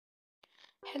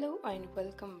Hello and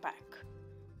welcome back.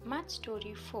 Math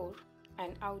Story 4,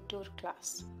 an outdoor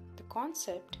class. The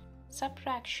concept,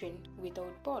 subtraction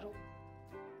without borrow.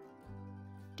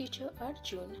 Teacher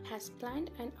Arjun has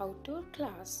planned an outdoor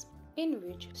class in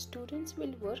which students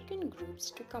will work in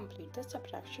groups to complete the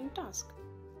subtraction task.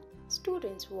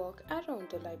 Students walk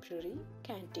around the library,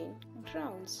 canteen,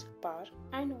 grounds, bar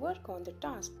and work on the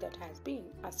task that has been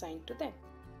assigned to them.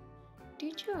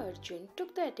 Teacher Arjun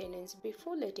took the attendance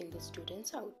before letting the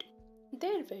students out.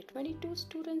 There were 22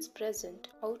 students present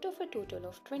out of a total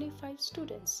of 25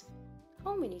 students.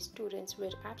 How many students were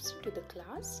absent to the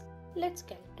class? Let's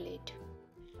calculate.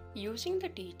 Using the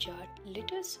T chart,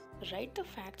 let us write the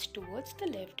facts towards the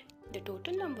left. The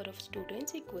total number of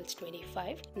students equals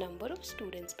 25. Number of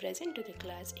students present to the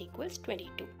class equals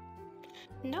 22.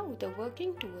 Now the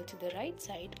working towards the right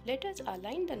side, let us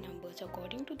align the numbers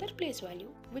according to their place value,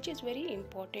 which is very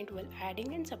important while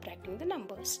adding and subtracting the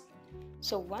numbers.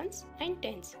 So ones and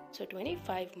tens, so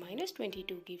 25 minus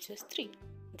 22 gives us 3.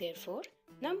 Therefore,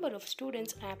 number of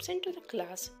students absent to the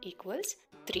class equals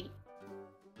 3.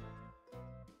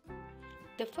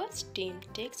 The first team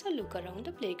takes a look around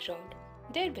the playground.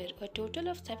 There were a total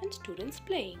of 7 students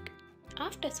playing.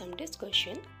 After some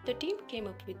discussion, the team came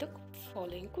up with the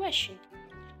following question.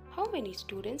 How many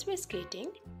students were skating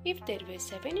if there were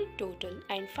 7 in total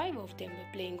and 5 of them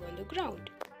were playing on the ground?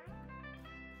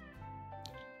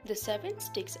 The 7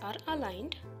 sticks are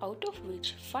aligned, out of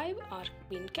which 5 are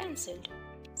being cancelled.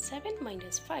 7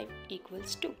 minus 5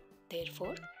 equals 2.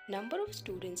 Therefore, number of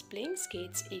students playing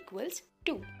skates equals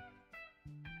 2.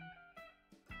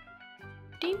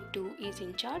 Team 2 is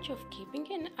in charge of keeping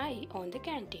an eye on the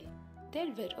canteen.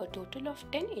 There were a total of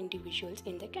 10 individuals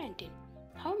in the canteen.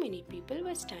 How many people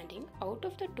were standing out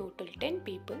of the total 10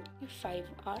 people if 5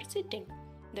 are sitting?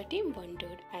 The team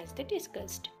wondered as they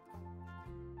discussed.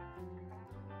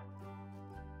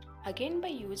 Again, by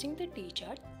using the T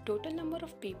chart, total number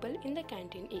of people in the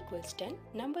canteen equals 10,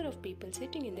 number of people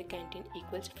sitting in the canteen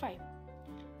equals 5.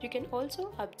 You can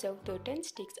also observe the 10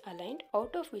 sticks aligned,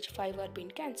 out of which 5 are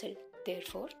being cancelled.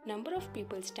 Therefore, number of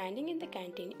people standing in the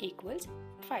canteen equals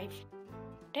 5.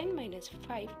 10 minus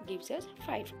 5 gives us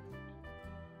 5.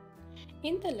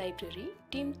 In the library,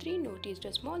 Team 3 noticed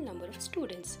a small number of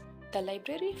students. The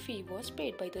library fee was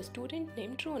paid by the student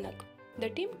named Ronak. The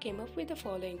team came up with the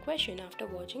following question after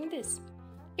watching this.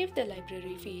 If the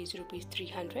library fee is Rs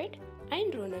 300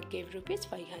 and Ronak gave Rs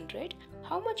 500,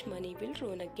 how much money will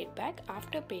Ronak get back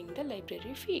after paying the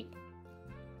library fee?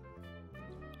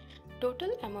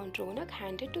 Total amount Ronak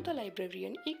handed to the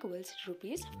librarian equals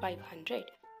Rs 500.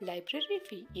 Library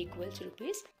fee equals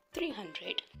Rs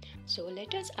 300. So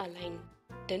let us align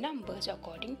the numbers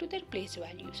according to their place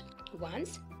values.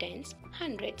 Ones, tens,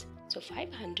 hundreds. So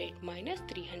 500 minus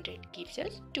 300 gives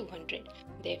us 200.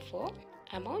 Therefore,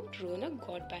 amount Ronak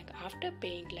got back after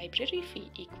paying library fee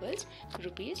equals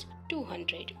Rs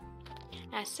 200.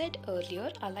 As said earlier,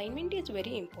 alignment is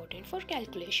very important for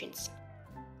calculations.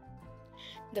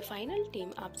 The final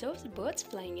team observes birds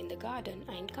flying in the garden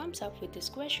and comes up with this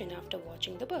question after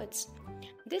watching the birds.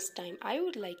 This time I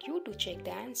would like you to check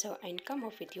the answer and come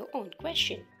up with your own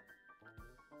question.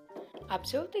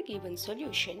 Observe the given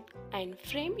solution and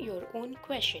frame your own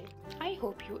question. I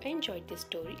hope you enjoyed this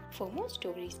story. For more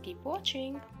stories, keep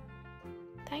watching.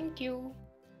 Thank you.